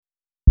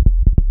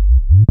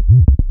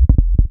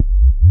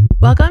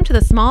Welcome to the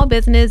Small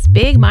Business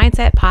Big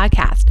Mindset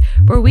podcast,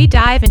 where we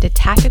dive into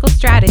tactical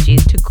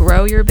strategies to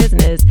grow your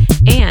business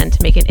and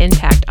make an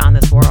impact on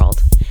this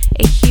world.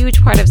 A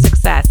huge part of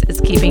success is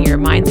keeping your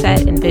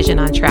mindset and vision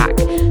on track.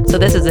 So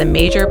this is a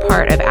major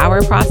part of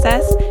our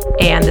process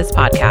and this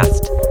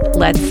podcast.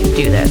 Let's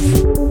do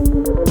this.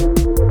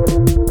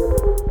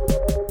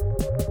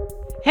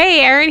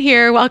 Hey, Erin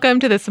here. Welcome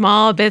to the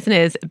Small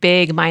Business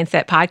Big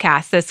Mindset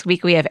podcast. This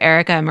week we have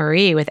Erica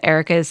Marie with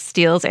Erica's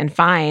Steals and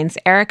Finds.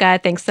 Erica,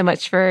 thanks so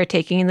much for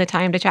taking the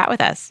time to chat with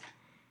us.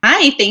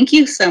 Hi, thank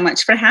you so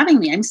much for having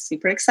me. I'm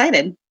super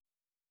excited.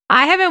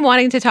 I have been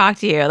wanting to talk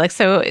to you.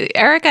 So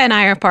Erica and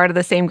I are part of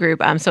the same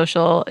group,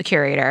 Social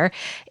Curator,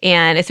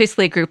 and it's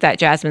basically a group that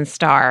Jasmine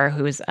Starr,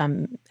 who's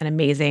an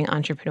amazing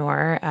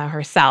entrepreneur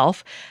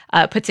herself,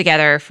 put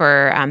together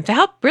for to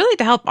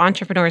help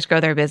entrepreneurs grow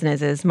their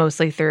businesses,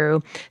 mostly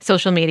through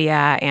social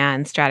media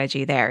and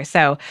strategy there.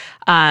 So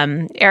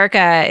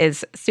Erica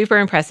is super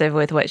impressive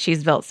with what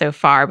she's built so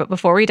far. But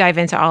before we dive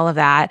into all of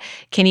that,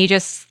 can you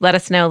just let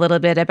us know a little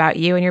bit about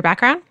you and your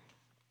background?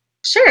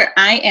 Sure.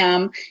 I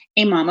am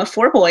a mom of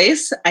 4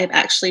 boys. I've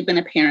actually been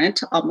a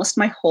parent almost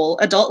my whole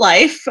adult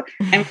life.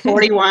 I'm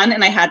 41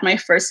 and I had my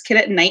first kid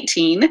at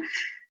 19.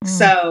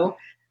 So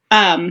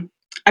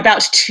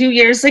about 2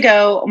 years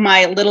ago,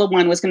 my little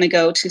one was going to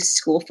go to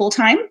school full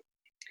time.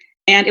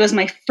 And it was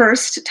my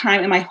first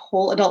time in my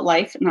whole adult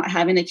life not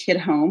having a kid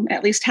home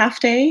at least half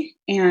day.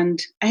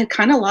 And I had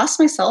kind of lost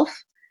myself.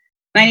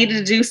 And I needed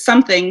to do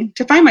something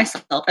to find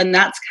myself. And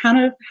that's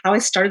kind of how I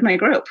started my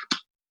group.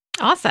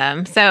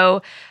 Awesome.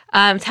 So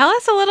tell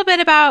us a little bit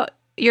about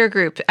your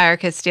group,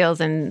 Erica's Steals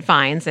and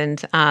Finds,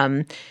 and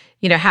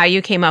how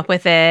you came up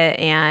with it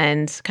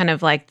and kind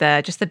of like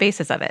the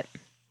basis of it.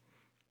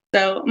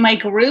 So my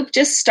group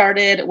just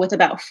started with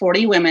about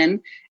 40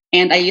 women,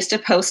 and I used to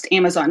post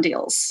Amazon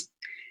deals.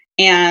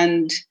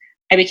 And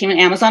I became an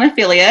Amazon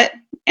affiliate,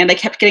 and I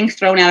kept getting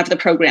thrown out of the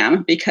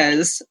program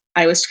because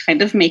I was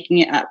kind of making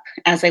it up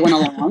as I went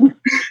along.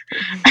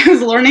 I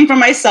was learning for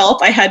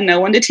myself. I had no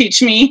one to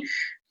teach me.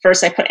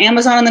 First, I put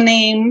Amazon in the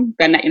name,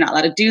 found out you're not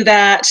allowed to do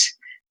that.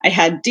 I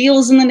had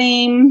deals in the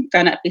name,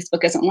 found out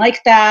Facebook isn't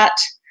like that.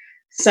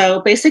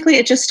 So basically,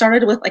 it just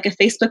started with like a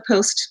Facebook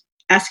post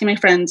asking my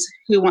friends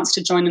who wants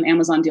to join an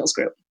Amazon deals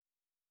group.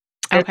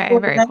 Okay,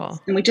 very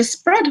cool. And we just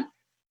spread.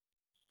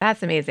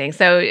 That's amazing.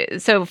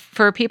 So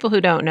for people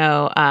who don't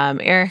know,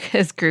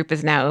 Erica's group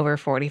is now over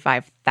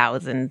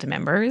 45,000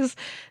 members.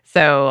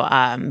 So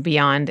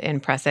beyond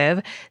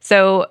impressive.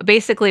 So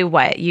basically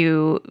what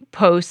you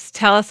post,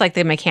 tell us like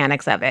the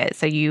mechanics of it.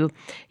 So you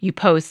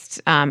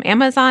post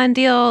Amazon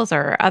deals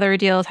or other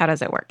deals. How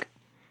does it work?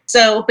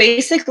 So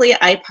basically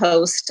I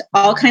post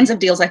all kinds of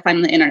deals I find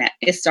on the internet.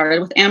 It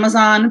started with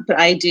Amazon, but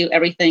I do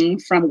everything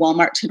from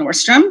Walmart to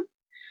Nordstrom.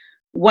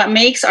 What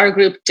makes our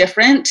group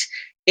different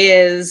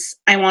is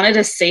I wanted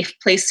a safe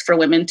place for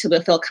women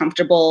to feel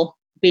comfortable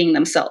being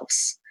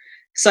themselves.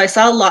 So I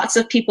saw lots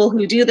of people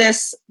who do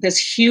this. There's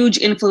huge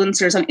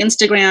influencers on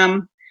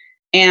Instagram.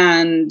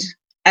 And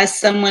as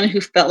someone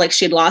who felt like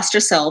she had lost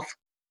herself,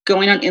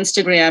 going on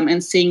Instagram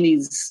and seeing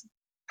these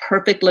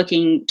perfect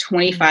looking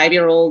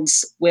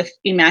 25-year-olds with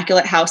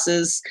immaculate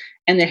houses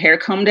and their hair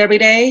combed every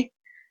day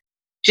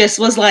just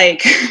was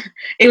like,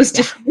 it was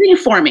defeating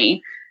for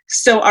me.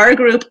 So our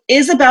group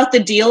is about the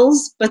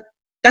deals, but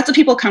that's what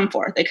people come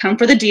for. They come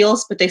for the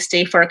deals, but they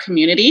stay for our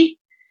community.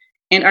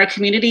 And our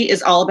community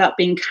is all about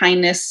being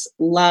kindness,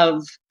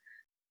 love,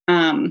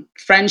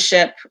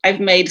 friendship. I've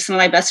made some of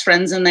my best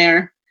friends in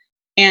there.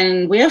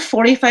 And we have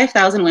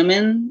 45,000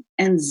 women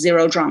and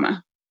zero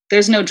drama.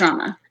 There's no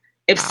drama.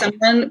 If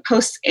someone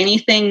posts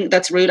anything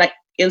that's rude, I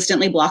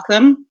instantly block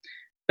them.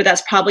 But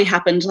that's probably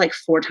happened like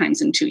 4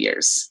 times in 2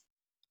 years.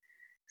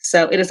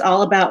 So it is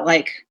all about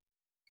like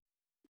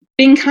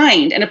being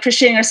kind and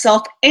appreciating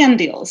ourselves and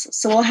deals.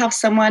 So we'll have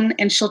someone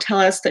and she'll tell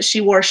us that she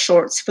wore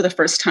shorts for the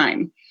first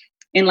time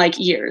in like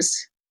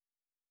years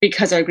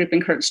because our group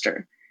encouraged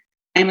her.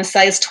 I'm a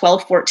size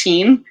 12,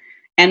 14,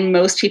 and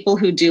most people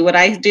who do what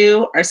I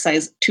do are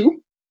size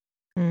 2.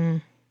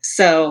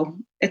 So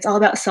it's all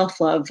about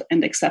self-love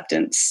and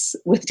acceptance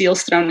with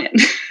deals thrown in.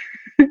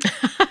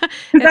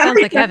 It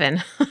sounds like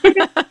heaven.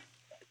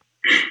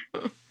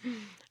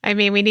 I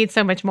mean, we need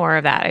so much more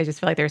of that. I just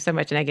feel like there's so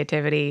much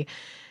negativity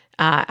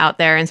out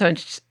there and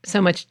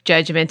so much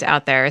judgment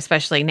out there,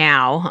 especially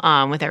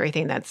now with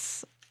everything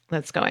that's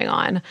going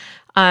on.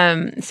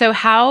 So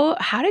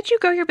how did you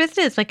grow your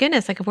business? My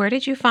goodness, like where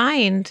did you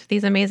find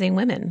these amazing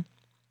women?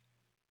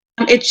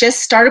 It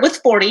just started with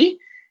 40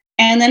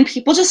 and then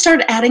people just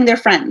started adding their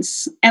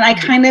friends. And I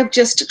kind of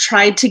just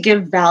tried to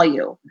give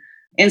value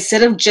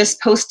instead of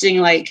just posting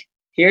like,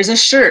 here's a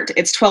shirt,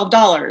 it's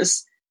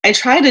 $12. I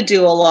try to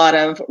do a lot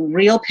of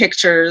real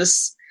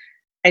pictures.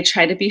 I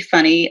try to be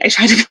funny. I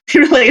try to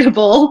be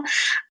relatable.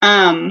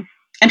 And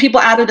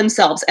people added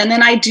themselves. And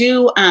then I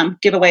do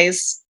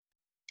giveaways.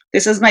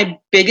 This is my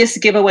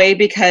biggest giveaway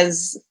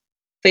because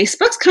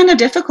Facebook's kind of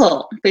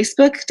difficult.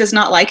 Facebook does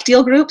not like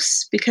deal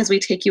groups because we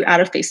take you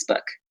out of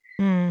Facebook.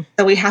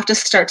 So we have to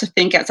start to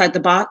think outside the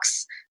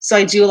box. So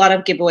I do a lot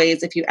of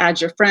giveaways. If you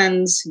add your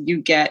friends,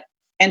 you get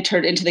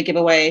entered into the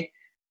giveaway.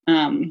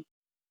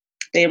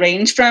 They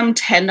range from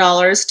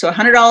 $10 to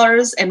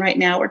 $100. And right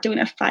now we're doing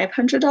a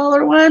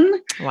 $500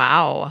 one.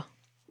 Wow.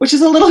 Which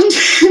is a little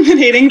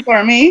intimidating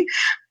for me.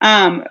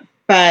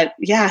 But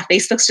yeah,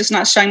 Facebook's just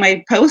not showing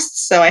my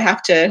posts. So I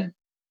have to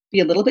be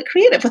a little bit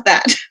creative with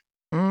that.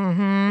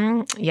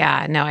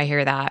 Yeah, no, I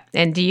hear that.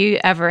 And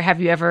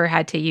have you ever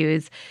had to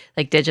use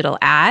like digital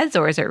ads,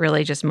 or is it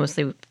really just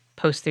mostly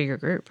post through your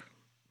group?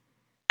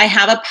 I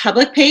have a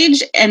public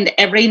page, and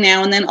every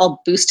now and then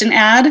I'll boost an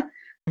ad.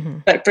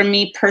 But for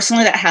me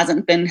personally, that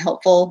hasn't been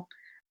helpful.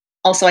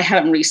 Also, I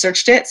haven't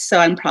researched it, so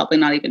I'm probably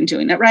not even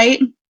doing it right.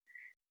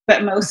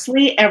 But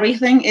mostly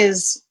everything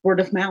is word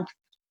of mouth.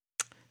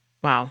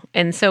 Wow.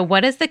 And so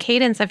what is the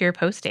cadence of your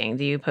posting?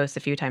 Do you post a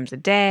few times a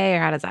day,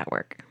 or how does that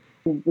work?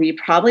 We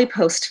probably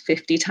post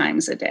 50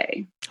 times a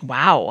day.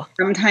 Wow.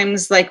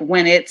 Sometimes, like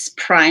when it's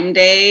Prime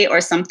Day or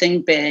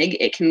something big,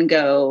 it can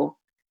go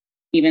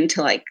even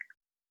to like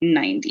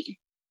 90.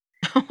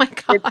 Oh my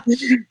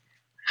gosh.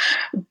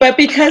 But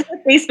because of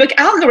Facebook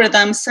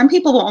algorithm, some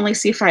people will only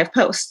see 5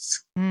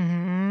 posts.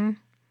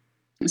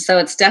 So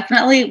it's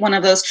definitely one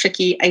of those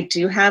tricky. I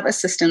do have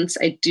assistance.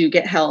 I do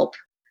get help.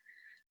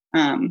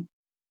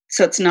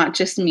 So it's not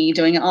just me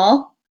doing it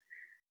all.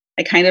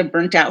 I kind of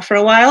burnt out for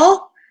a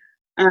while.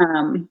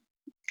 And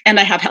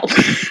I have help.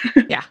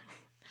 Yeah.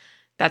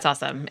 That's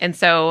awesome. And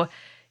so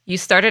you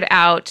started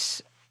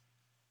out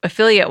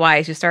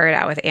affiliate-wise, you started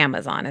out with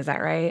Amazon. Is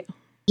that right?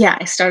 Yeah,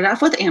 I started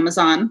off with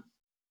Amazon.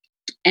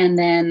 And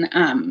then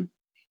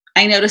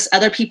I noticed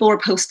other people were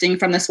posting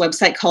from this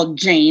website called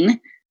Jane,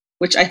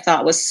 which I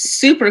thought was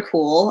super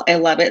cool. I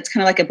love it. It's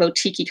kind of like a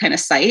boutique-y kind of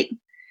site.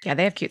 Yeah,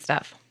 they have cute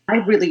stuff.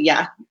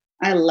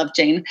 I love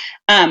Jane.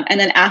 And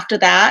then after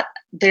that,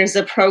 there's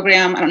a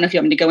program. I don't know if you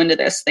want me to go into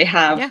this. They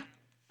have,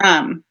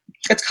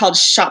 it's called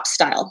Shop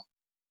Style.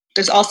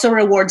 There's also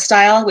Reward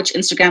Style, which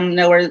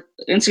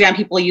Instagram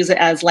people use it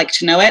as Like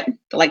to Know It,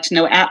 the Like to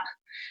Know app.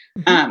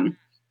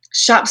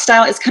 Shop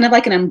Style is kind of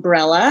like an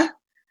umbrella,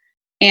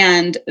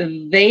 and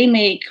they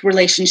make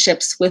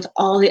relationships with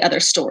all the other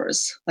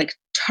stores like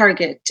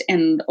Target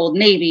and Old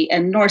Navy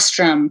and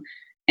Nordstrom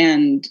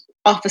and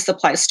office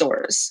supply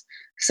stores.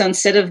 So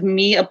instead of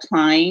me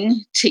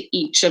applying to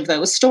each of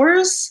those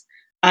stores,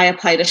 I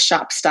apply to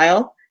Shop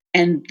Style,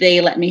 and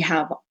they let me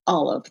have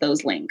all of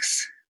those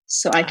links.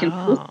 So I can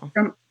post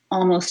from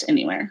almost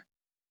anywhere.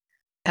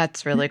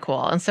 That's really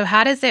cool. And so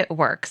how does it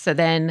work? So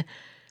then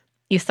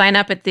you sign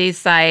up at these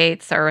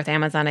sites, or with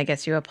Amazon, I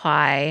guess you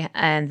apply,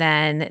 and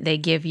then they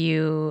give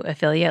you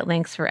affiliate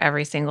links for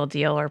every single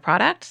deal or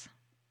product?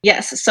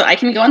 Yes. So I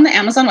can go on the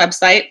Amazon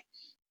website.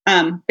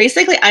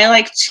 Basically, I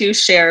like to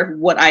share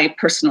what I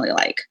personally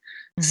like.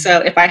 So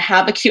if I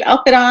have a cute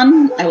outfit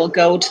on, I will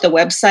go to the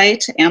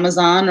website,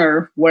 Amazon,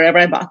 or wherever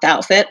I bought the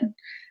outfit,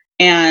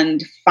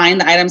 and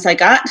find the items I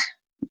got.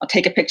 I'll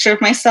take a picture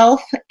of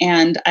myself,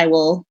 and I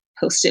will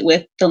post it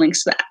with the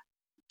links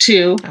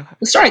to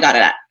the store I got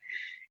it at.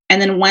 And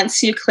then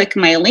once you click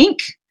my link,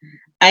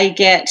 I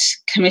get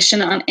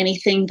commission on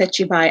anything that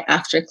you buy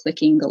after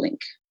clicking the link.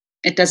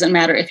 It doesn't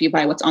matter if you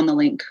buy what's on the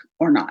link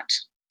or not.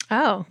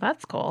 Oh,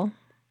 that's cool.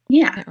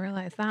 Yeah. I didn't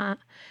realize that.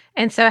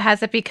 And so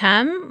has it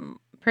become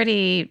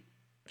pretty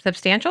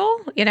substantial,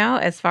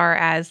 as far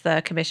as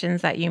the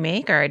commissions that you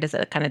make, or does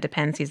it kind of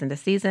depend season to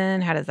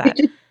season? How does that?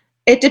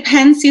 It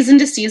depends season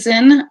to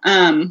season.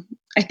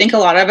 I think a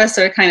lot of us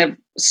are kind of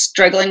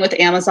struggling with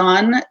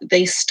Amazon.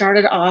 They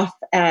started off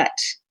at,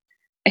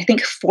 I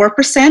think,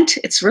 4%.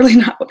 It's really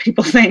not what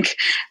people think.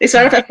 They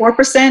started off at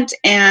 4%.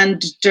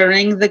 And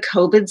during the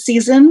COVID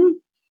season,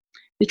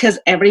 because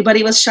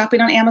everybody was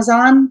shopping on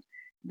Amazon,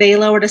 they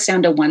lowered us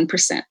down to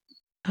 1%.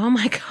 Oh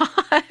my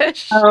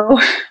gosh.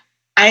 Oh,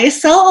 I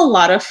sell a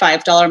lot of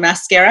 $5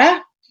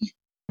 mascara.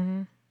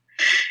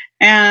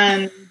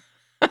 And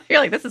you're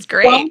like, this is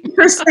great.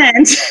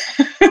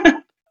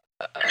 1%.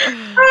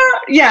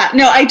 Yeah,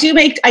 no, I do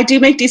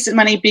make decent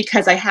money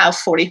because I have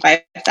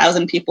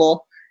 45,000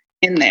 people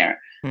in there.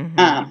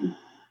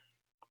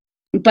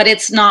 But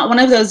it's not one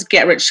of those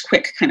get rich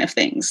quick kind of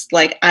things.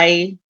 Like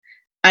I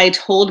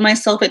told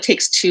myself it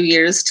takes 2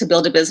 years to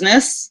build a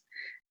business.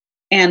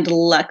 And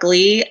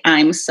luckily,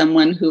 I'm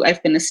someone who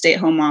I've been a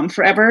stay-at-home mom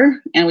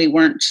forever, and we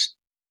weren't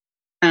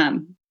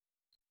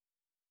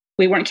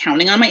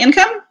counting on my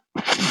income.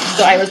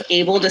 So I was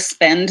able to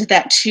spend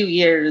that 2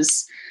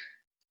 years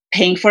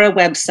paying for a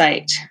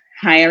website,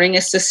 hiring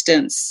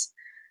assistants,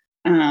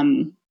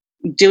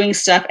 doing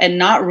stuff, and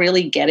not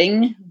really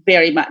getting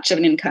very much of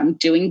an income,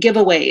 doing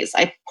giveaways.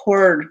 I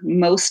poured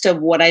most of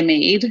what I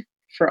made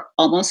for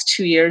almost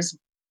 2 years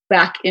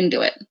back into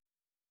it.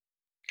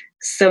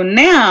 So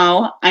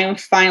now I'm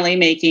finally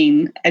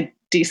making a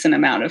decent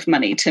amount of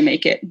money to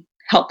make it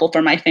helpful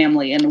for my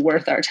family and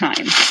worth our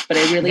time. But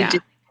I really do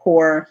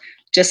pour,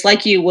 just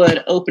like you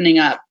would opening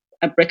up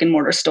a brick and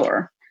mortar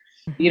store.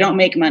 You don't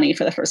make money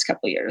for the first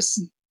couple of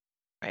years.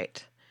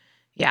 Right.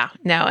 Yeah.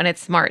 No, and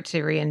it's smart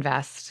to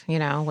reinvest,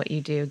 what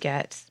you do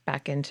get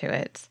back into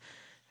it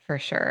for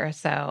sure.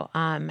 So,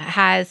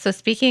 so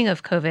speaking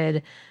of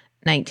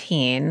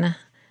COVID-19,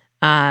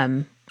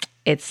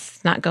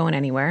 it's not going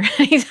anywhere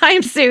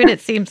anytime soon,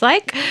 it seems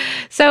like.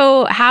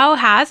 So, how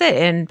has it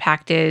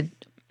impacted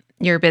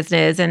your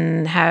business,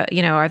 and how,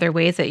 are there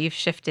ways that you've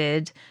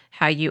shifted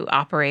how you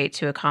operate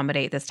to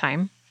accommodate this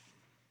time?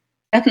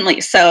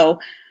 Definitely. So,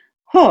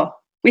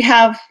 we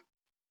have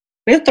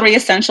 3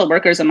 essential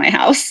workers in my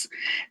house. Oh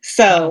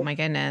So, my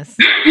goodness.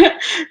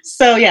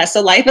 so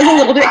life is a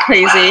little bit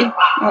crazy.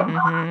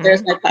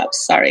 There's my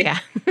pups. Sorry. Yeah.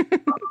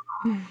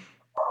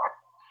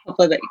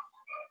 Hopefully they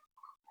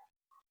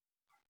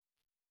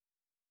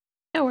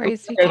No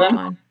worries. You hear keep them.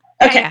 going.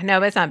 Okay. Yeah. No,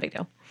 but it's not a big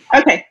deal.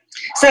 Okay.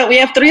 So we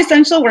have 3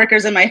 essential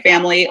workers in my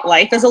family.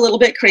 Life is a little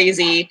bit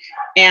crazy,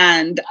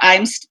 and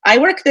I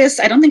work this.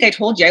 I don't think I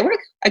told you. I work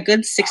a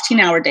good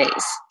 16-hour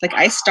days. Like,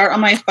 I start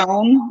on my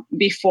phone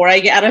before I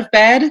get out of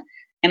bed,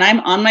 and I'm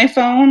on my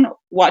phone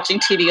watching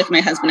TV with my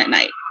husband at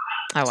night.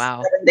 Oh,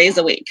 wow. 7 days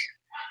a week.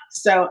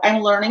 So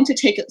I'm learning to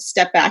take a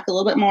step back a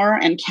little bit more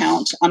and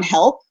count on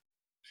help.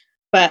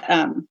 But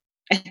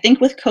I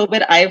think with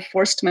COVID, I've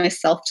forced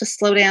myself to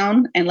slow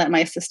down and let my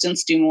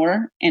assistants do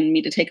more and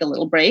me to take a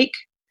little break.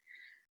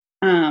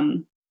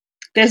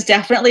 There's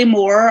definitely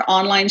more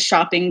online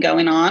shopping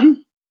going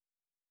on.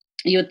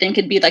 You would think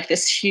it'd be like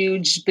this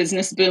huge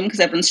business boom because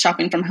everyone's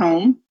shopping from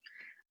home.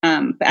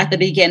 But at the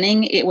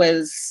beginning,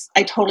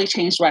 I totally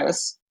changed what I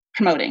was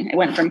promoting. I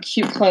went from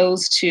cute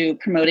clothes to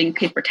promoting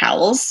paper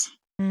towels.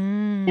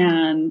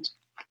 And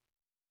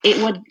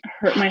it would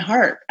hurt my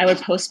heart. I would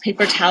post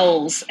paper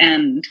towels,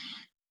 and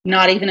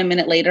not even a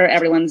minute later,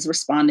 everyone's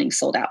responding,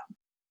 sold out.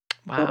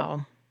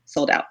 Wow.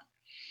 Sold out.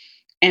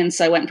 And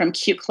so I went from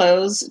cute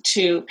clothes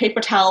to paper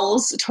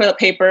towels, toilet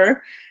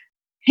paper,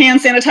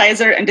 hand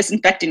sanitizer, and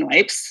disinfecting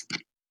wipes.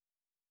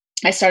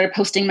 I started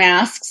posting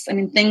masks. I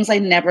mean, things I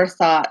never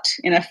thought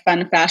in a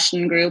fun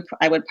fashion group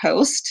I would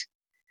post.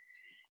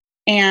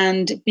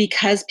 And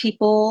because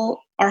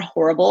people are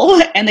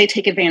horrible and they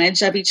take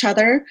advantage of each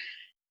other,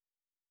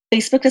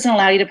 Facebook doesn't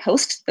allow you to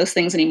post those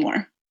things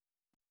anymore.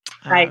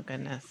 Oh,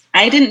 goodness.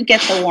 I didn't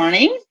get the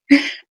warning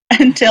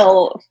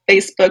until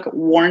Facebook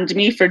warned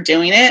me for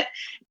doing it.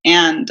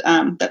 And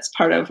that's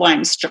part of why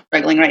I'm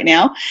struggling right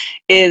now,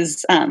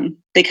 is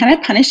they kind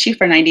of punish you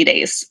for 90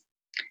 days.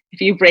 If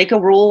you break a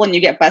rule and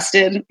you get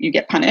busted, you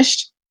get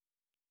punished.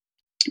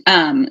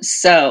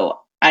 Sorry,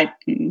 I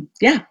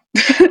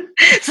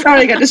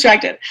got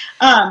distracted.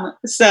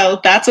 So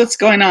that's what's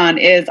going on,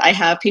 is I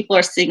have people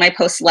are seeing my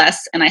posts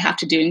less, and I have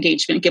to do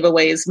engagement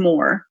giveaways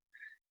more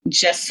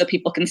just so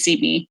people can see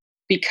me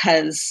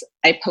because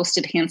I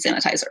posted hand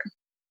sanitizer.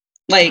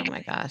 Like, oh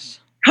my gosh.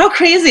 How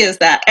crazy is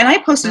that? And I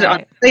posted it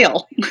on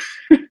sale.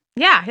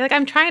 Yeah. You're like,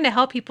 I'm trying to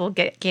help people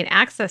gain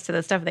access to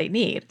the stuff they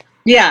need.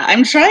 Yeah,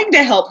 I'm trying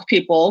to help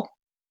people.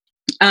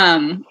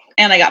 And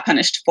I got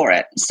punished for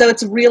it. So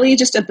it's really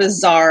just a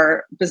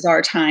bizarre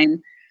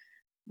time.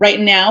 Right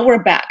now,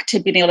 we're back to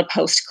being able to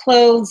post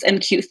clothes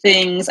and cute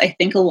things. I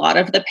think a lot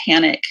of the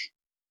panic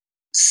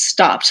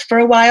stopped for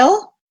a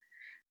while.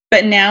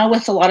 But now,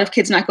 with a lot of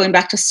kids not going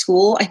back to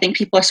school, I think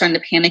people are starting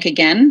to panic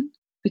again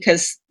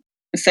because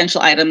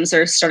essential items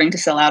are starting to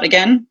sell out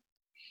again.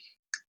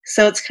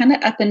 So it's kind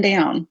of up and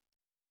down.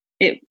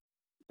 But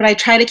I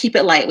try to keep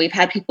it light. We've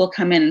had people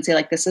come in and say,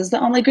 like, this is the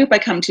only group I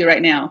come to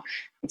right now.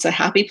 It's a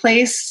happy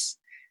place.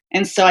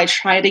 And so I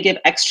try to give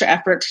extra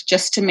effort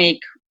just to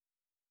make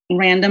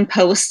random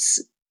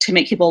posts to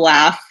make people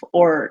laugh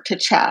or to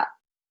chat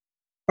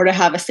or to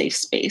have a safe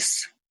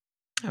space.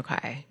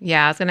 Okay.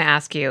 Yeah, I was going to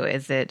ask you,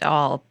 is it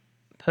all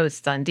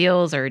posts on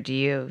deals, or do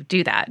you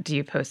do that? Do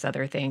you post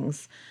other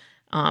things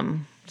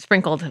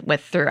sprinkled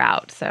with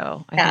throughout?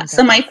 So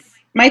so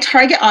my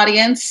target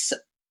audience,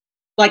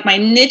 like my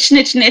niche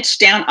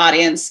down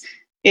audience,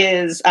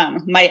 is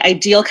my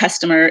ideal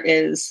customer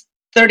is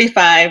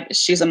 35.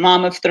 She's a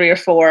mom of 3 or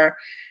 4,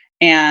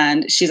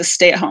 and she's a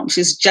stay-at-home.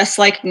 She's just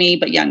like me,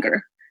 but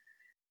younger.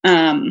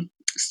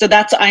 So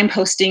that's I'm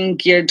posting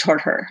geared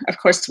toward her. Of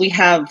course, we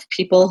have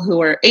people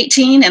who are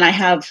 18, and I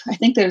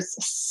think there's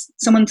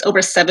someone's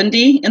over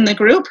 70 in the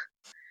group.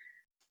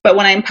 But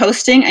when I'm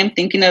posting, I'm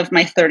thinking of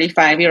my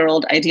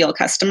 35-year-old ideal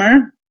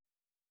customer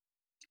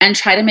and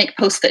try to make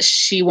posts that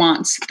she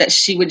wants, that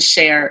she would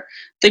share.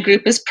 The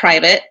group is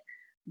private,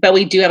 but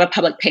we do have a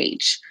public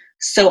page.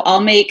 So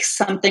I'll make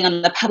something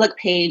on the public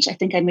page. I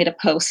think I made a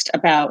post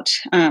about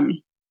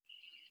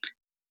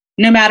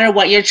no matter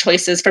what your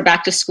choice is for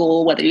back to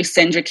school, whether you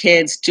send your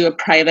kids, do a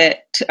private,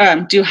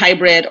 do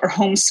hybrid or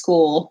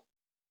homeschool,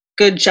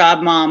 good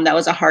job, Mom. That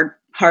was a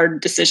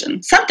hard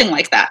decision. Something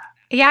like that.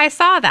 Yeah, I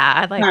saw that.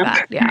 I like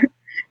that. Yeah.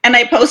 And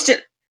I post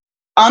it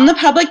on the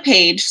public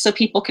page so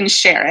people can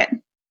share it.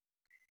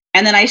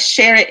 And then I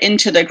share it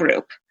into the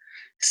group.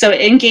 So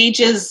it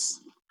engages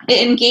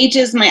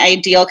my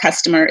ideal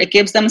customer. It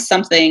gives them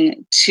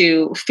something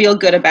to feel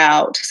good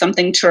about,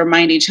 something to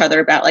remind each other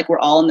about, like, we're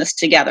all in this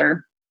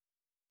together.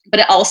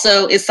 But it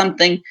also is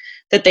something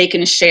that they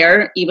can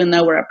share, even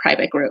though we're a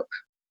private group.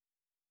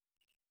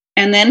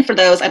 And then for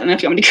those, I don't know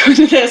if you want me to go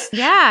into this.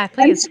 Yeah,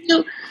 please.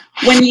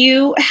 When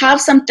you have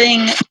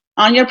something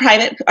on your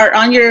private or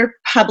on your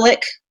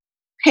public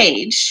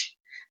page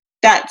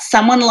that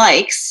someone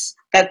likes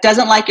that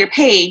doesn't like your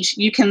page,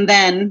 you can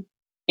then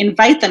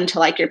invite them to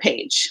like your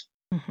page.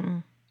 Mm-hmm.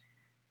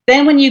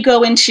 Then when you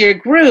go into your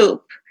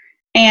group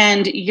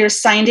and you're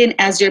signed in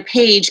as your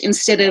page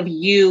instead of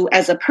you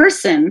as a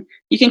person,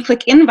 you can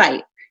click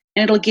invite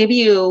and it'll give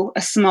you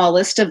a small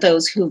list of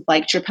those who've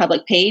liked your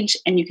public page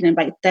and you can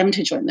invite them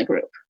to join the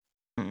group.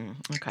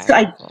 Okay. So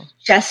I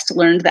just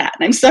learned that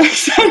and I'm so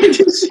excited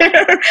to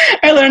share.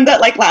 I learned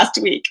that like last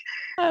week.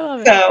 I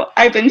love it. So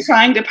I've been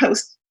trying to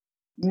post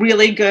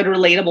really good,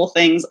 relatable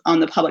things on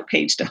the public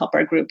page to help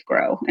our group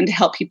grow and to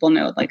help people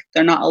know like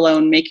they're not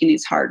alone making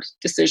these hard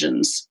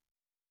decisions.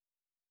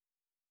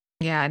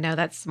 Yeah, no,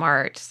 that's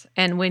smart.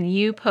 And when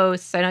you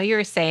post, I know you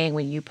were saying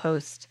when you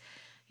post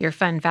your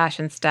fun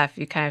fashion stuff,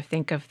 you kind of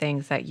think of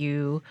things that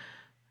you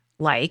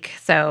like.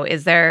 So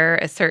is there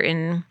a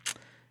certain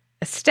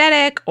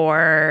aesthetic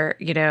or,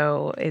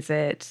 is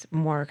it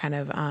more kind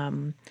of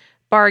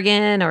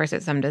bargain or is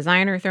it some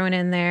designer thrown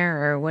in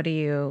there or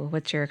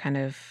what's your kind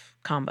of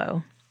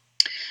combo?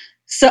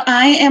 So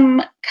I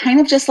am kind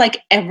of just like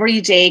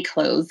everyday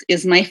clothes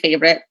is my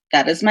favorite.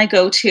 That is my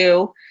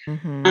go-to.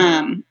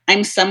 Mm-hmm.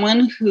 I'm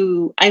someone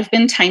who I've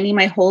been tiny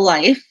my whole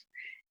life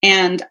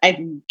and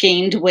I've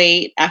gained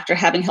weight after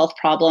having health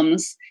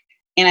problems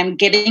and I'm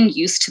getting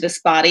used to this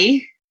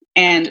body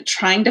and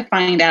trying to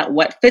find out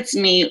what fits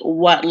me,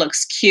 what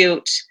looks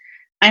cute.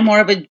 I'm more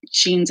of a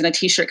jeans and a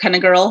t-shirt kind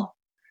of girl.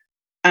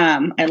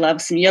 I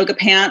love some yoga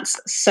pants.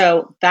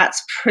 So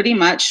that's pretty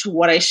much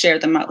what I share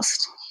the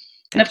most.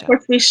 Gotcha. And of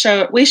course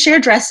we share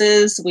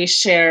dresses, we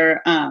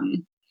share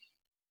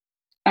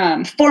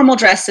formal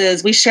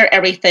dresses, we share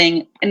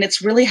everything. And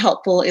it's really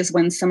helpful is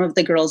when some of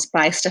the girls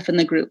buy stuff in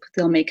the group,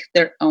 they'll make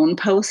their own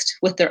post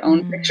with their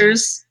own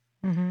pictures.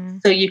 Mm-hmm.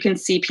 So you can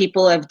see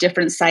people of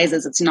different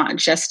sizes. It's not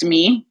just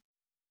me.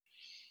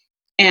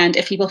 And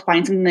if people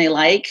find something they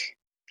like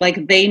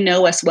they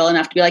know us well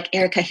enough to be like,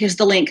 Erica, here's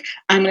the link.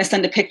 I'm going to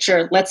send a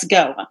picture. Let's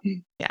go.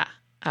 Yeah.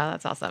 Oh,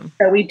 that's awesome.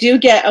 So we do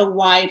get a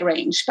wide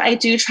range, but I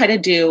do try to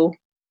do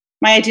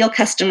my ideal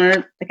customer,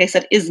 like I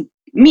said, is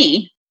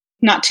me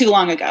not too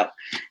long ago.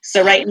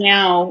 So right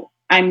now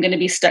I'm going to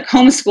be stuck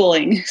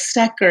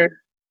or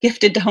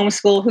gifted to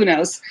homeschool, who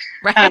knows?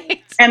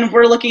 Right. And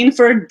we're looking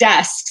for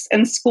desks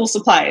and school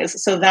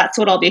supplies. So that's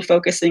what I'll be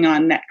focusing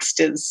on next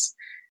is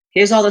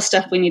here's all the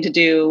stuff we need to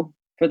do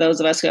for those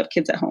of us who have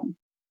kids at home.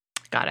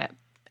 Got it.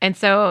 And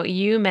so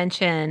you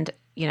mentioned,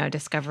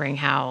 discovering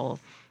how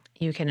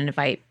you can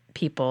invite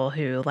people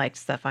who like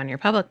stuff on your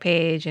public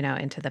page,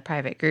 into the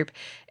private group.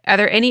 Are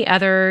there any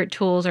other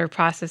tools or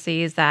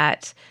processes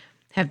that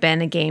have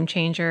been a game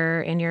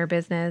changer in your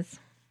business?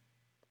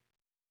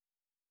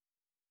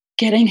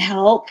 Getting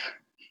help.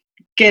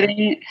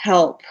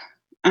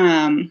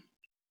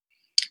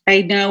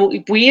 I know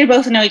we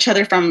both know each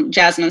other from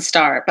Jasmine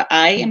Star, but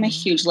I am a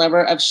huge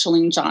lover of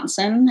Chalene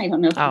Johnson. I don't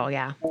know if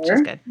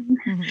she's good.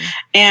 Mm-hmm.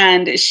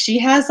 And she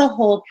has a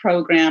whole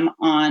program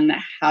on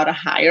how to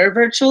hire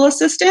virtual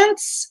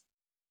assistants.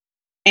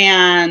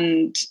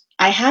 And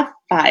I have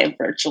 5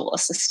 virtual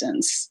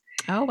assistants.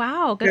 Oh,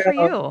 wow. Good for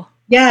you.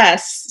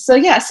 Yes.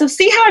 So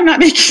see how I'm not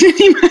making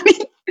any money?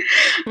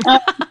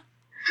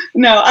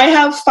 No, I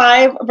have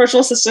 5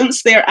 virtual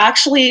assistants. They're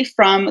actually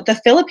from the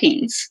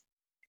Philippines.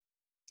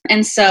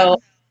 And so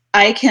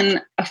I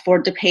can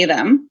afford to pay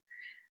them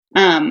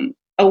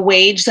a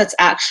wage that's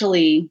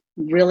actually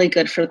really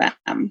good for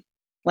them.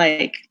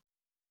 Like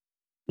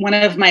one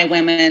of my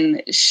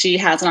women, she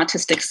has an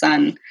autistic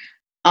son.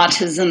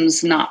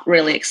 Autism's not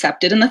really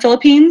accepted in the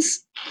Philippines.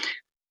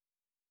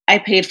 I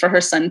paid for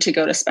her son to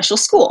go to special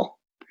school.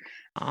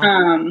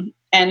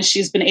 And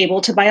she's been able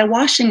to buy a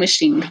washing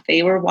machine.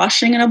 They were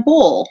washing in a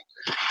bowl.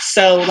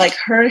 So like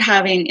her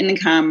having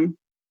income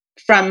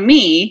from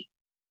me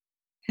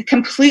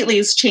completely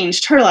has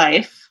changed her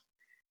life.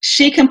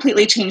 She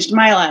completely changed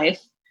my life.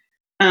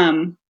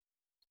 And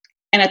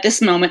at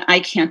this moment, I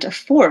can't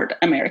afford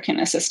American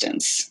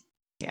assistance.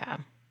 Yeah.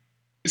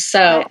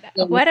 So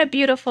what a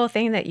beautiful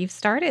thing that you've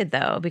started,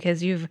 though,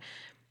 because you've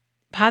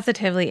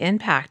positively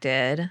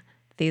impacted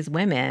these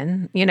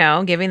women,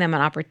 giving them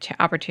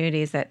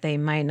opportunities that they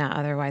might not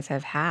otherwise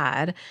have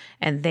had.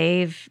 And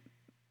they've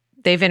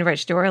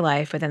enriched your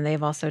life, but then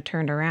they've also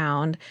turned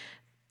around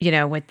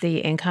with the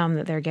income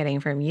that they're getting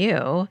from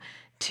you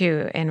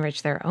to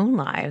enrich their own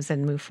lives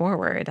and move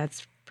forward.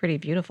 That's pretty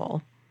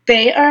beautiful.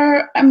 They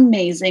are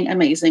amazing,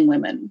 amazing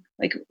women.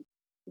 Like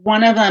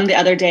one of them the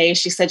other day,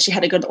 she said she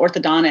had to go to the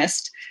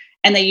orthodontist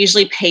and they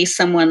usually pay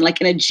someone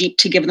like in a Jeep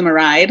to give them a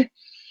ride,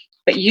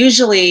 but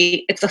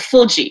usually it's a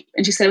full Jeep.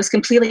 And she said it was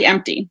completely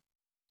empty.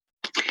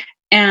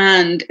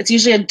 And it's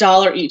usually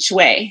 $1 each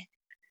way.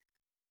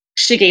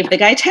 She gave the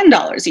guy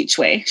 $10 each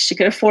way. She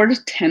could afford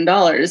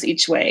 $10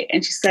 each way.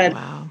 And she said,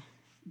 wow.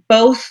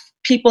 Both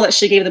people that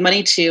she gave the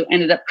money to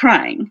ended up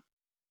crying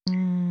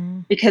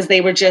because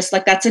they were just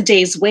like, that's a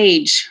day's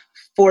wage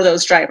for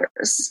those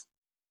drivers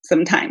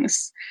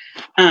sometimes.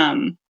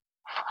 And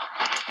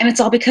it's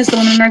all because the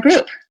women in our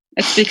group.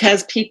 It's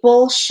because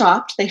people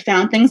shopped, they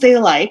found things they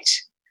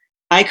liked,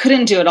 I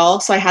couldn't do it all,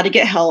 so I had to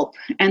get help.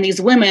 And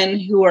these women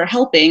who are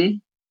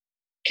helping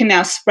can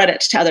now spread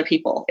it to other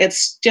people.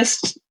 It's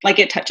just like,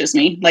 it touches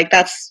me. Like,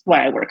 that's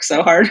why I work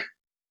so hard.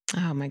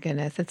 Oh my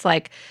goodness. It's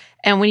like,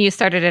 and when you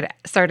started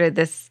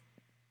this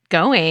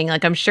going,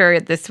 like, I'm sure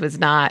this was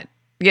not,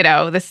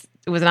 this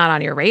was not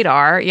on your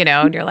radar,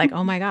 and you're like,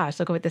 oh my gosh,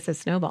 look at what this has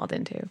snowballed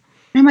into.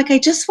 I'm like, I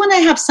just want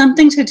to have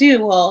something to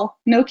do while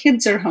no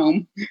kids are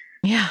home.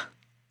 Yeah.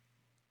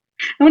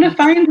 I want to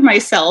find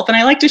myself, and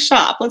I like to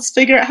shop. Let's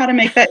figure out how to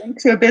make that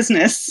into a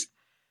business.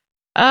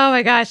 Oh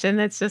my gosh. And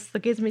that's just,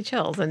 it gives me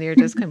chills. And you're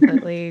just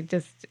completely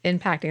just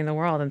impacting the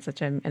world in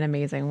such an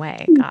amazing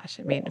way. Gosh,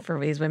 I mean, for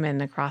these women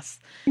across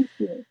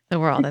the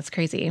world, that's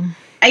crazy.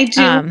 I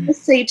do want to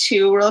say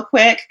too, real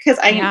quick, because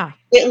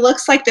it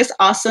looks like this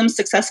awesome,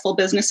 successful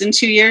business in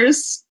 2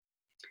 years.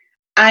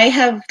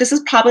 This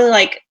is probably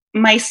like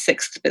my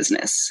 6th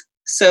business.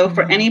 So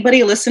for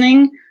anybody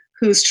listening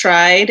who's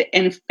tried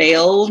and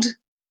failed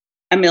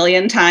a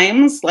million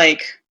times,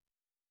 like,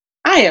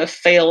 I have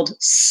failed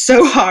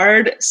so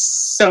hard,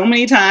 so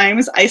many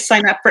times. I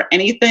sign up for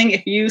anything.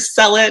 If you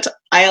sell it,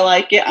 I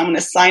like it. I'm going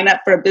to sign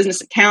up for a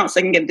business account so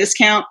I can get a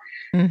discount.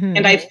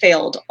 And I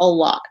failed a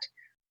lot.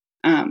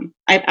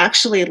 I've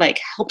actually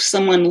helped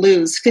someone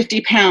lose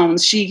 50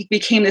 pounds. She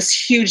became this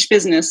huge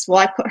business. Well,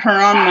 I put her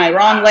on my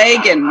wrong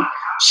leg and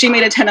she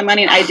made a ton of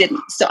money and I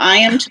didn't. So I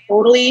am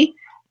totally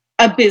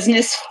a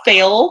business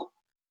fail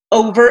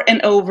over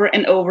and over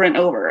and over and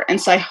over. And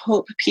so I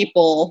hope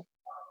people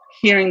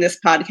hearing this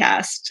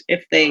podcast,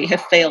 if they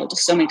have failed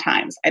so many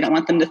times, I don't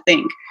want them to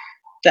think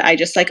that I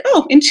just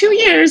in 2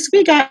 years,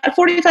 we got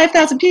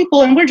 45,000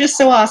 people and we're just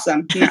so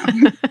awesome. No.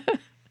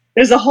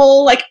 There's a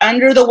whole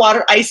under the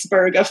water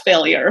iceberg of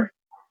failure.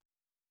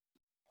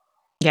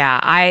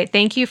 Yeah, I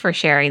thank you for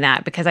sharing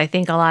that, because I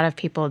think a lot of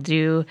people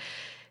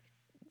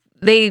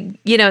they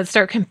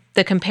start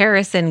the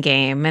comparison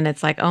game, and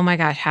it's like, oh my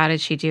gosh, how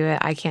did she do it?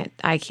 I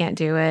can't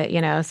do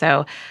it,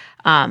 so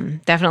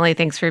definitely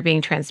thanks for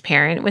being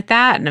transparent with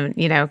that. And,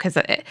 because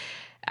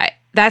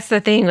that's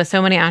the thing with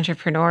so many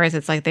entrepreneurs,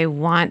 it's like they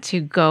want to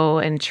go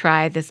and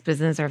try this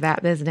business or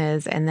that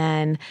business, and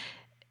then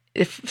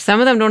if some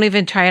of them don't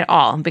even try at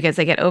all because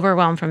they get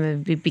overwhelmed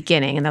from the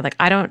beginning, and they're like,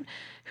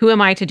 who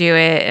am I to do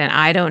it? And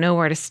I don't know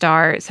where to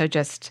start. So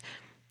just,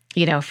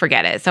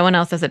 forget it. Someone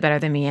else does it better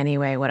than me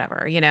anyway,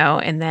 whatever,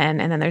 and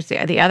then there's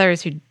the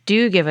others who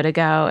do give it a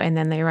go, and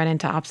then they run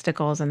into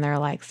obstacles and they're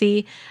like,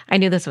 see, I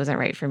knew this wasn't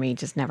right for me.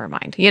 Just never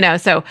mind,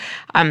 so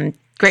I'm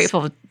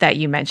grateful that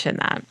you mentioned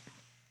that.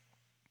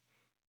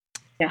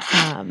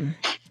 Yeah.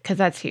 Because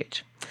that's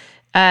huge.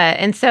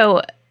 And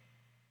so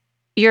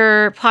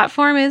your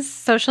platform is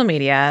social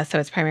media, so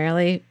it's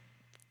primarily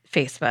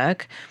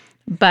Facebook,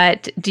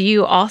 but do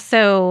you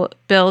also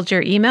build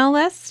your email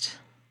list?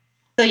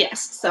 So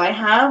yes, so I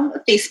have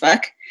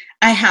Facebook,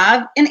 I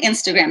have an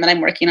Instagram that I'm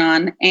working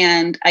on,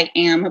 and I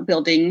am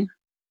building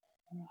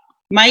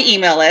my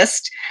email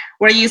list.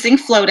 We're using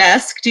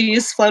Flowdesk. Do you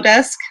use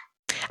Flowdesk?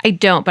 I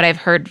don't, but I've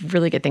heard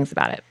really good things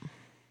about it.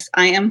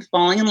 I am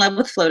falling in love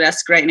with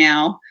Flowdesk right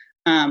now.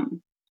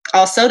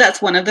 Also,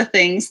 that's one of the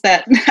things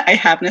that I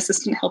have an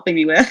assistant helping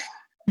me with.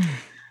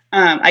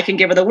 I can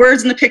give her the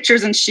words and the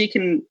pictures, and she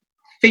can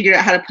figure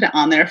out how to put it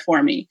on there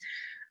for me.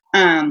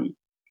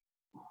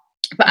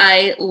 But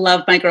I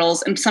love my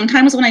girls. And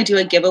sometimes when I do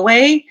a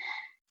giveaway,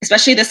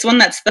 especially this one,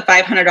 that's the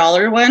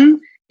 $500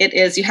 one,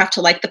 you have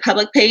to like the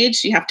public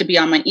page, you have to be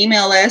on my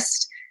email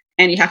list,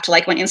 and you have to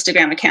like my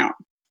Instagram account.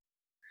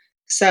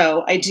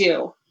 So I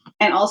do.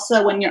 And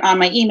also when you're on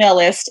my email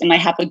list and I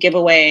have a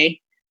giveaway,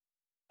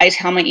 I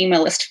tell my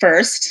email list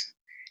first,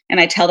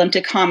 and I tell them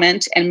to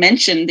comment and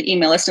mention the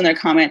email list in their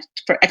comment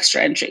for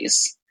extra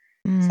entries.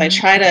 So I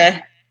try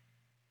to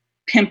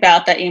pimp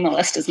out that email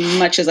list as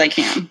much as I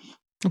can.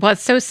 Well,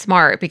 it's so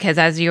smart because,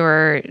 as you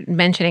were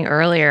mentioning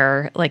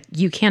earlier,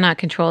 you cannot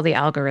control the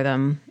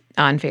algorithm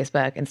on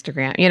Facebook,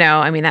 Instagram.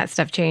 That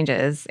stuff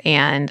changes,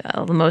 and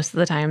most of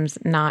the times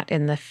not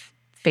in the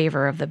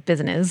favor of the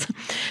business.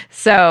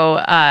 So,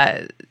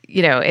 I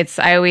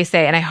always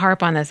say, and I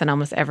harp on this in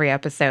almost every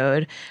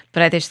episode,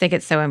 but I just think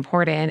it's so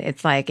important.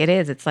 It's like,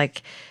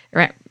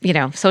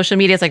 social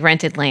media is like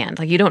rented land.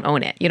 You don't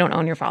own it. You don't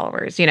own your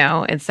followers,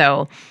 and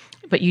so,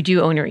 but you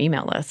do own your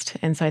email list.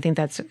 And so I think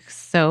that's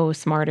so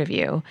smart of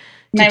you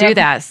to do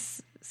that,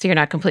 so you're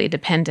not completely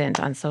dependent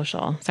on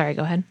social. Sorry,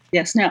 go ahead.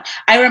 Yes, no.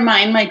 I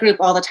remind my group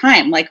all the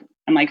time,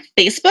 I'm like,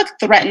 Facebook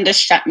threatened to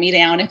shut me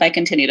down if I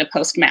continue to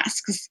post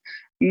masks.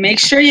 Make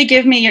sure you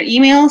give me your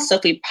email, so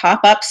if we pop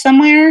up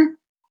somewhere,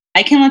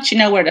 I can let you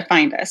know where to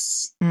find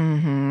us.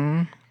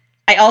 Mm-hmm.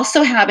 I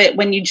also have it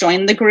when you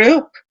join the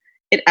group,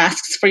 it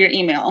asks for your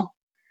email.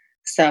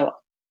 So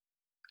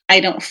I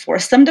don't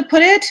force them to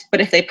put it,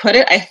 but if they put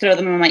it, I throw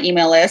them on my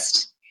email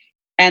list.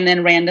 And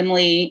then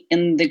randomly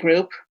in the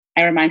group,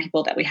 I remind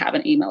people that we have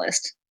an email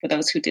list for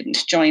those who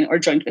didn't join or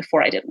joined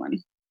before I did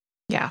one.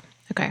 Yeah.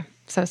 Okay.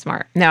 So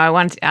smart. No, I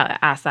wanted to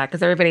ask that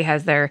because everybody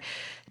has their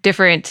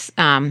different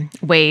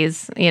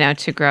ways,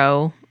 to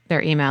grow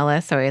their email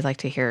list. So I always like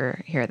to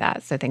hear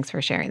that. So thanks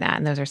for sharing that.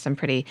 And those are some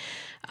pretty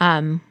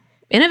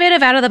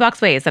innovative out of the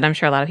box ways that I'm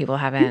sure a lot of people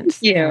haven't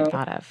You.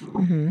 thought of.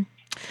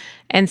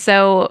 And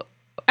so,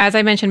 as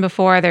I mentioned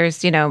before,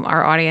 there's,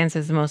 our audience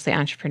is mostly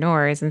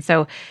entrepreneurs. And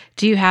so,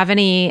 do you have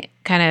any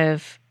kind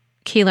of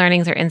key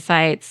learnings or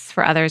insights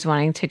for others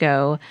wanting to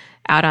go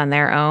out on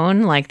their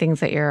own, like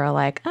things that you're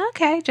like,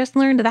 okay, just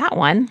learned that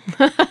one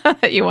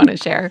that you want to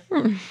share?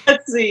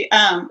 Let's see.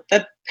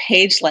 The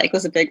page like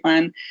was a big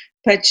one,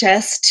 but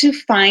just to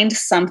find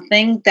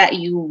something that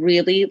you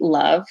really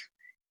love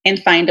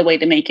and find a way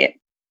to make it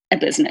a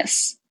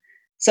business.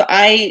 So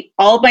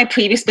all of my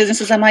previous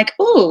businesses, I'm like,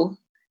 ooh,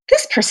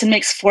 this person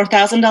makes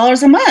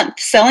 $4,000 a month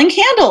selling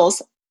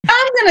candles.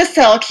 I'm going to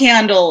sell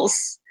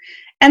candles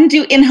and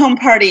do in-home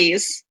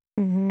parties.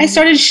 I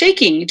started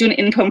shaking doing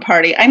an in-home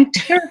party. I'm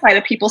terrified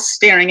of people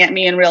staring at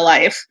me in real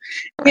life.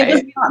 It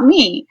was not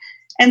me.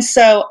 And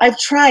so I've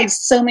tried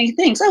so many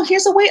things. Oh,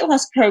 here's a weight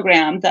loss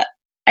program that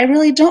I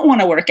really don't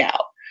want to work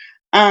out.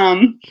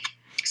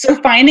 So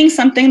finding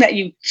something that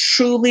you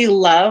truly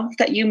love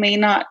that you may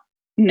not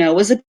know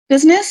is a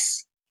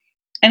business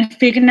and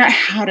figuring out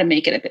how to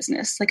make it a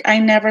business. Like I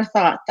never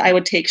thought that I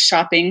would take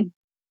shopping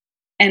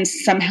and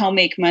somehow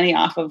make money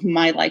off of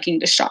my liking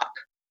to shop.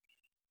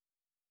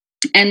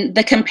 And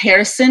the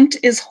comparison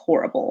is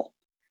horrible.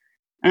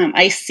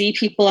 I see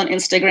people on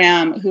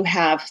Instagram who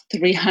have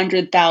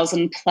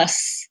 300,000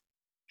 plus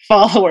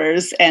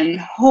followers,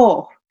 and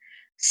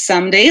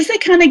some days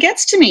it kind of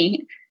gets to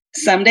me.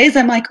 Some days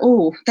I'm like,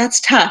 oh, that's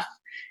tough.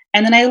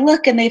 And then I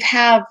look and they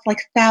have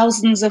like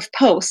thousands of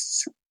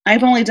posts.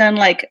 I've only done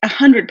like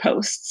 100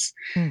 posts.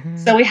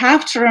 So we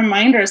have to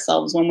remind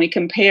ourselves when we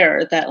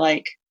compare that,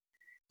 like,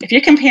 if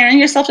you're comparing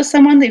yourself to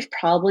someone, they've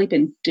probably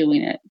been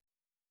doing it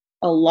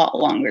a lot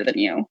longer than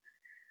you.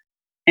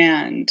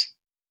 And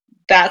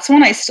that's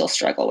one I still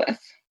struggle with,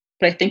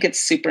 but I think it's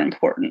super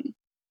important.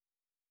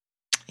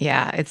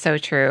 Yeah, it's so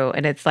true.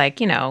 And it's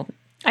like,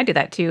 I do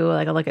that too.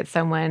 Like I look at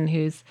someone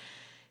whose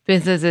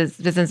business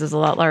is a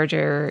lot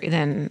larger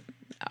than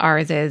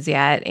ours is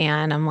yet.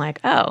 And I'm like,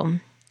 oh,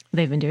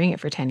 they've been doing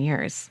it for 10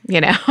 years,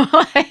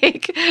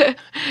 like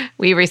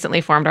we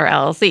recently formed our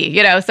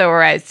LLC, so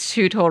we're at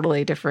two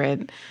totally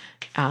different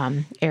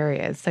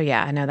areas. So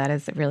yeah, I know that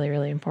is really,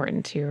 really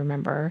important to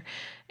remember.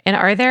 And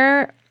are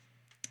there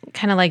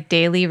kind of like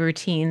daily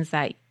routines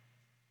that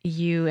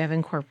you have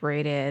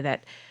incorporated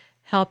that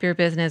help your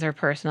business or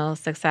personal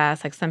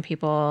success? Like some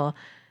people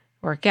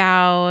work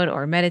out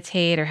or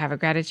meditate or have a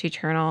gratitude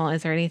journal.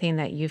 Is there anything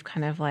that you've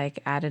kind of like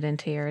added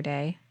into your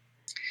day?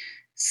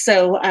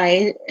 So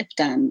I have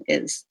done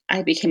is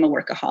I became a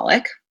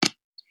workaholic,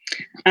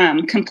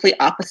 complete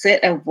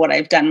opposite of what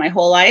I've done my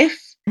whole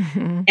life.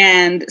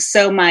 And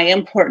so my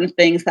important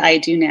things that I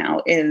do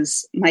now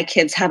is my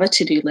kids have a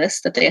to-do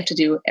list that they have to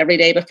do every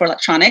day before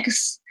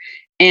electronics.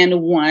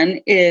 And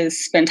one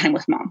is spend time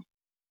with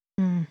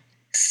mom.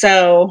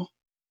 So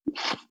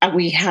I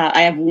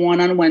have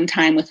one-on-one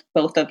time with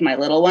both of my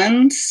little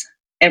ones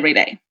every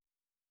day.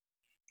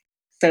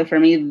 So for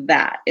me,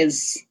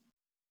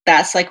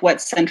 that's like what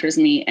centers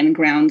me and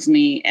grounds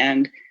me.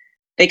 And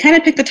they kind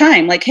of pick the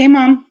time like, hey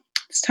mom,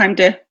 it's time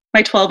to,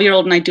 my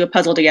 12-year-old and I do a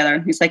puzzle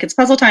together. He's like, it's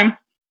puzzle time.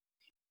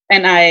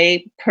 And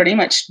I pretty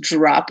much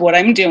drop what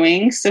I'm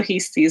doing so he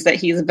sees that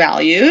he's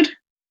valued.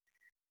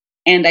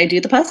 And I do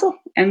the puzzle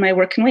and my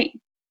work can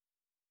wait.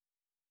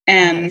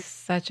 And that is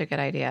such a good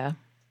idea.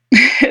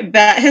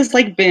 that has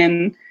like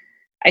been,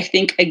 I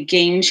think, a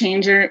game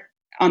changer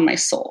on my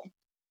soul.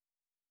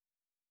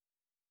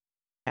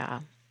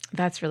 Yeah,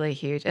 that's really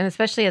huge. And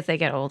especially as they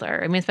get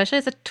older. I mean, especially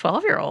as a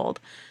 12-year-old,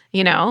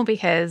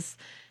 because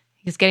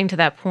he's getting to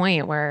that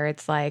point where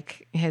it's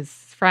like his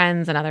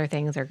friends and other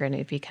things are going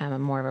to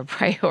become more of a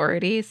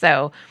priority.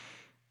 So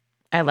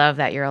I love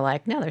that you're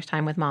like, no, there's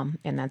time with mom,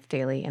 and that's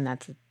daily, and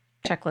that's a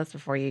checklist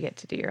before you get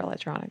to do your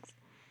electronics.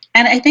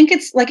 And I think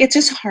it's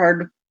just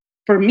hard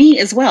for me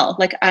as well.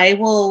 Like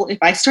if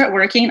I start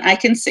working, I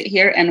can sit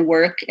here and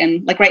work.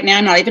 And like right now,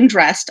 I'm not even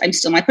dressed. I'm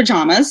still in my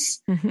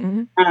pajamas.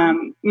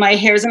 My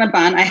hair's in a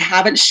bun. I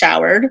haven't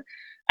showered.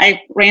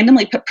 I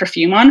randomly put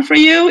perfume on for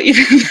you,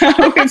 even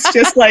though it's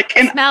just like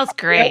it smells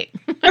great.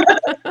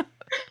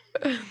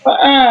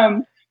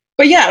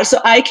 But yeah, so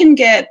I can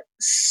get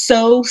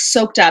so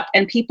soaked up.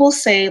 And people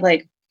say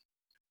like,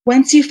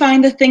 once you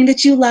find the thing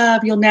that you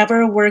love, you'll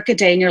never work a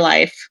day in your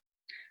life.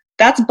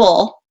 That's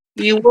bull.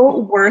 You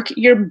will work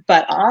your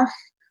butt off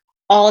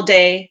all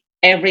day,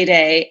 every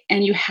day,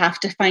 and you have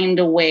to find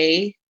a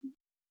way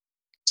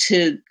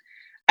to,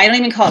 I don't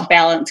even call it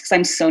balance because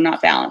I'm so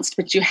not balanced,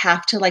 but you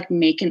have to like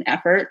make an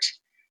effort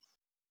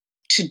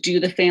to do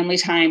the family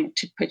time,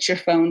 to put your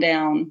phone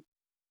down.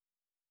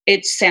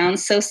 It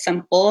sounds so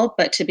simple,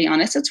 but to be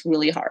honest, it's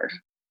really hard.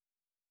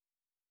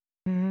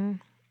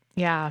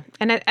 Yeah.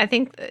 And I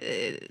think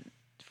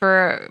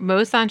for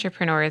most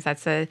entrepreneurs,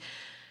 that's a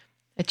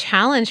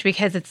challenge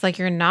because it's like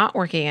you're not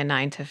working a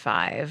 9 to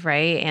 5,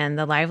 right? And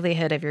the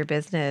livelihood of your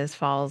business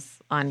falls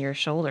on your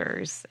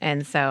shoulders.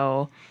 And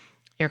so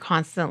you're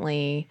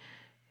constantly,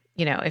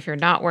 if you're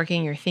not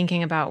working, you're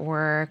thinking about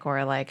work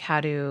or like how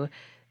to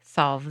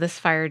solve this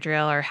fire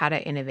drill or how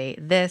to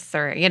innovate this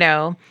or,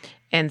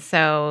 And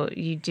so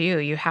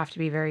you have to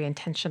be very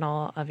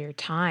intentional of your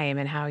time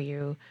and how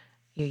you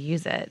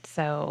use it.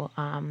 So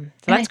And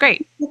that's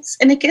great.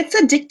 it gets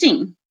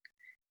addicting.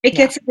 It Yeah.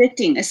 gets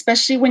addicting,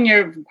 especially when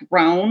you're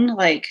grown,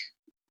 like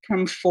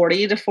from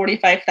 40 to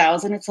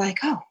 45,000. It's like,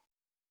 oh,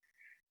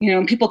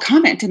 and people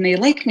comment and they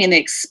like me and they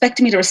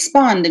expect me to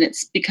respond. And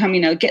it's become,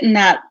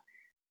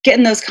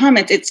 getting those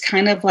comments. It's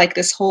kind of like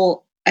this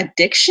whole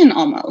addiction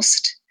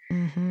almost.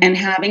 Hmm. And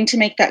having to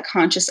make that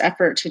conscious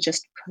effort to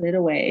just put it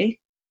away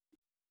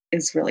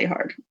is really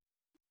hard.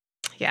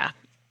 Yeah.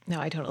 No,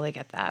 I totally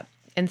get that.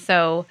 And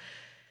so,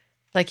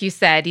 like you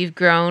said, you've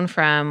grown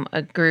from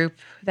a group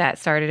that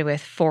started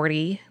with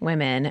 40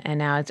 women and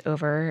now it's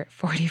over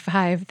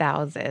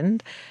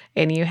 45,000.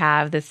 And you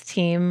have this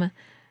team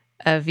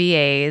of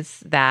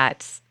VAs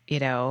that,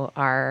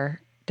 are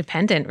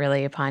dependent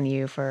really upon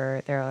you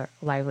for their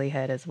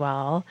livelihood as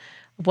well.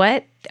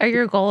 What are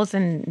your goals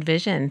and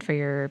vision for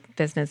your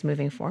business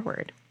moving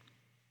forward?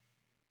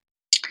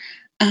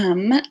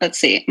 Let's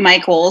see. My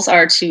goals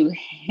are to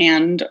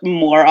hand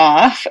more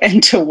off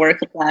and to work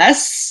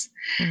less.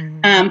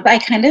 Mm. But I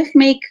kind of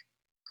make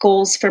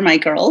goals for my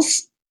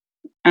girls.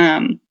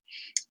 Um,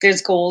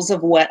 there's goals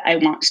of what I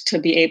want to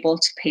be able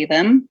to pay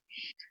them.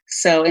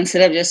 So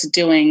instead of just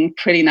doing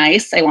pretty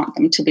nice, I want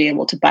them to be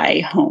able to buy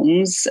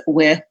homes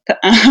with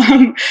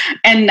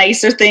and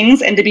nicer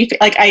things, and to be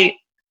like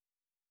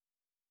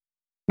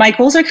my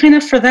goals are kind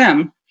of for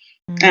them.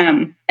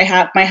 Mm. I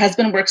have my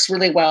husband works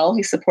really well.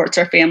 He supports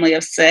our family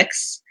of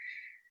 6.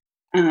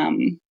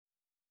 Um,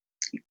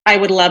 I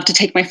would love to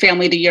take my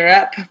family to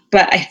Europe,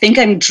 but I think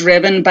I'm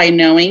driven by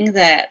knowing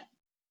that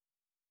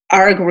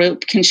our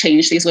group can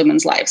change these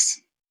women's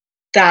lives.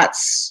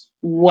 That's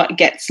what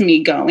gets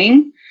me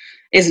going,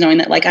 is knowing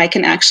that like I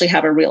can actually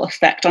have a real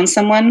effect on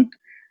someone,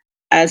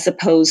 as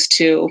opposed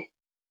to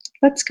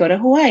let's go to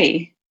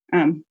Hawaii.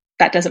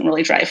 That doesn't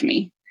really drive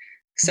me.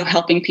 So Mm.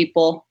 helping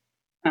people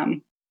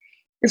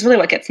is really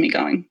what gets me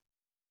going.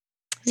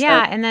 So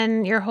Yeah, and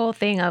then your whole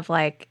thing of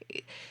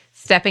like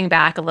stepping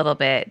back a little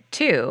bit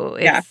too.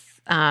 yeah,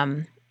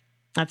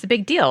 That's a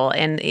big deal.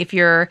 And if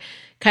you're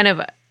kind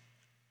of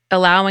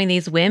allowing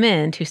these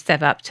women to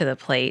step up to the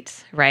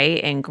plate,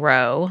 right, and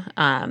grow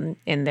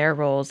in their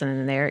roles and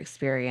in their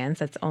experience,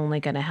 that's only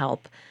going to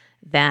help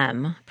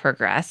them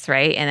progress,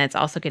 right? And it's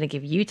also going to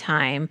give you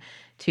time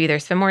to either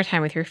spend more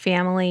time with your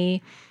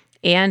family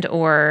and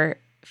or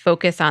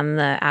focus on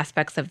the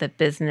aspects of the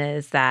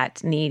business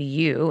that need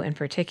you in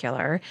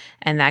particular,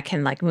 and that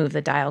can like move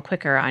the dial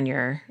quicker on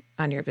your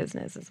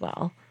business as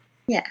well.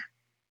 yeah.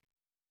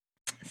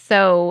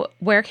 So,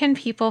 where can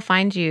people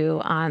find you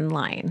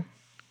online?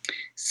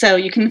 So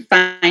you can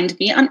find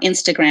me on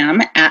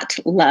Instagram at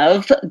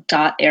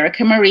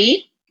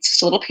love.ericamarie. It's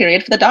just a little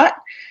period for the dot.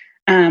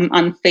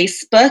 On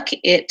Facebook,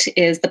 it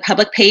is the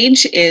public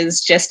page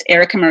is just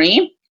Erica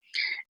Marie.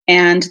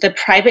 And the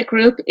private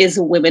group is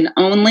women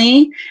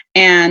only.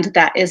 And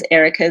that is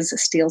Erica's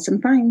Steals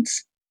and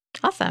Finds.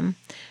 Awesome.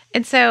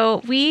 And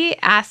so we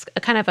ask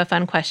a kind of a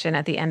fun question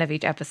at the end of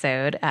each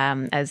episode.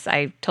 As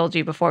I told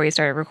you before we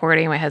started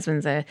recording, my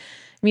husband's a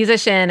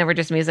musician and we're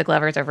just music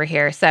lovers over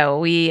here. So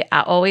we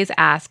always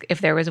ask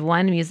if there was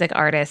one music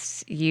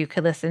artist you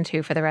could listen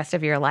to for the rest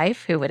of your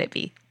life, who would it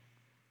be?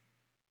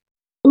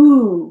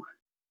 Ooh,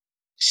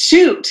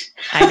 shoot.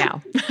 I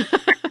know.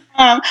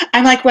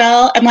 I'm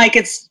like,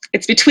 it's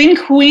between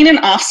Queen and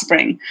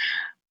Offspring.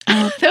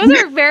 Those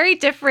are very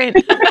different.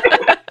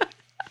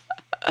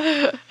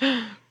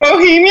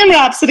 Bohemian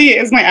Rhapsody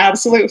is my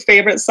absolute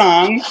favorite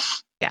song,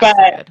 Yeah, but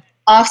so good.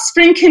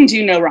 Offspring can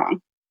do no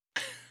wrong.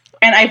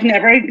 And I've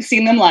never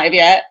seen them live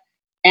yet.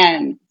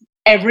 And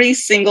every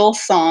single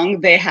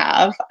song they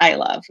have, I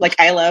love. Like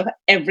I love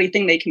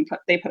everything they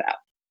put out.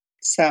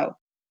 So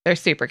They're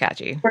super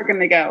catchy. we're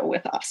gonna go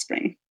with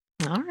Offspring.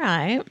 All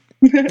right.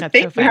 That's so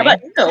Thank you. How funny. about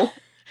you?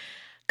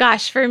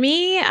 Gosh, for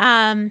me,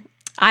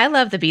 I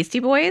love the Beastie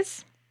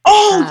Boys.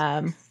 Oh,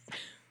 Um,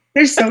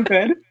 they're so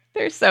good.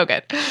 they're so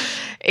good.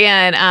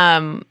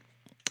 And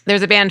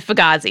there's a band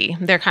Fugazi.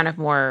 They're kind of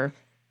more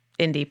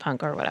indie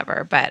punk or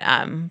whatever, but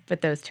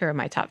those two are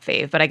my top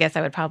fave. But I guess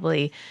I'll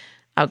go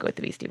with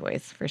the Beastie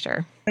Boys for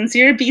sure. Since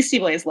you're a Beastie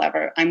Boys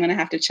lover, I'm gonna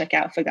have to check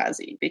out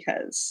Fugazi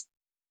because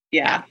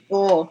Yeah.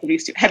 Oh, the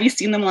Beastie. Have you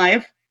seen them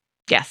live?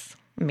 Yes.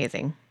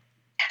 Amazing.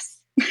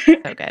 Yes.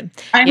 So good.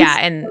 I'm Yeah. so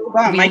And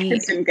bummed my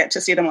kids didn't get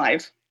to see them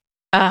live.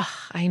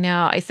 I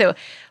know. So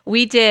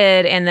we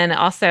did. And then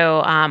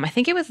also, I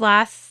think it was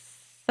last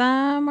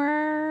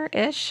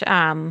summer-ish.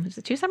 Was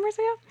it 2 summers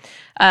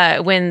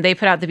ago? When they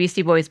put out the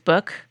Beastie Boys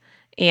book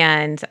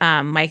and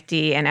Mike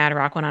D and Ad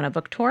Rock went on a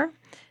book tour.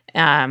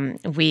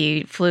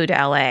 We flew to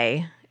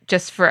LA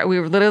we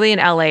were literally in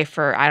LA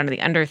for, I don't know, the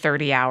under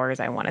 30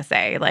 hours, I want to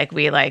say. Like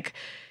we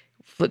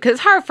flew, because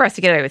it's hard for us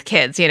to get away with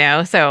kids,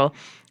 So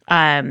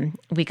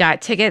we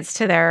got tickets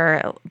to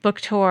their book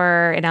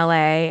tour in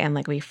LA and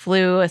like we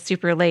flew a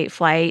super late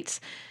flight.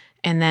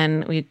 And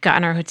then we got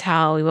in our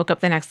hotel. We woke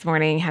up the next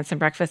morning, had some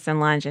breakfast and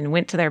lunch, and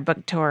went to their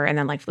book tour, and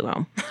then like flew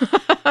home.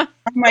 Oh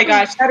my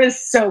gosh, that is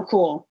so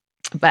cool.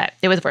 but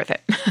it was worth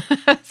it.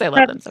 So I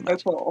love them so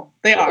much. So cool.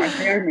 They are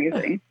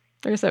amazing.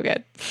 They're so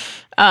good.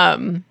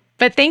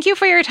 But thank you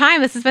for your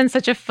time. This has been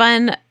such a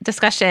fun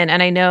discussion.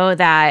 And I know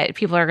that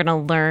people are going to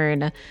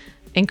learn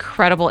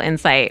incredible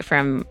insight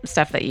from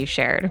stuff that you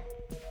shared.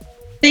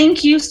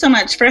 Thank you so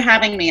much for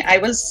having me. I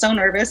was so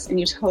nervous and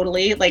you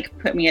totally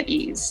put me at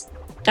ease.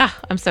 Oh,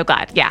 I'm so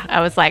glad. Yeah. I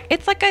was like,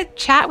 it's like a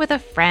chat with a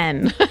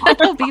friend.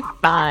 It'll be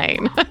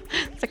fine.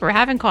 It's like we're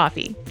having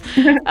coffee.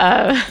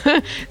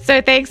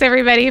 So thanks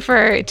everybody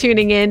for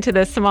tuning in to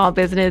the Small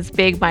Business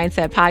Big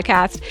Mindset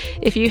podcast.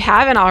 If you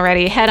haven't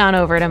already, head on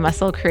over to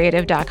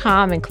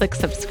musclecreative.com and click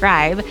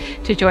subscribe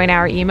to join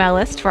our email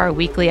list for our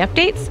weekly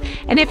updates.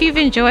 And if you've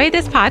enjoyed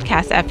this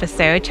podcast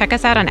episode, check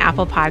us out on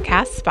Apple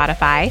Podcasts,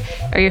 Spotify,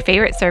 or your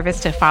favorite service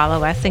to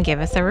follow us and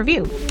give us a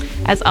review.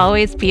 As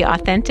always, be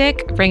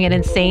authentic, bring an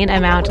insane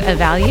amount of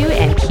value,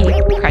 and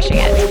keep crushing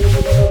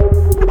it.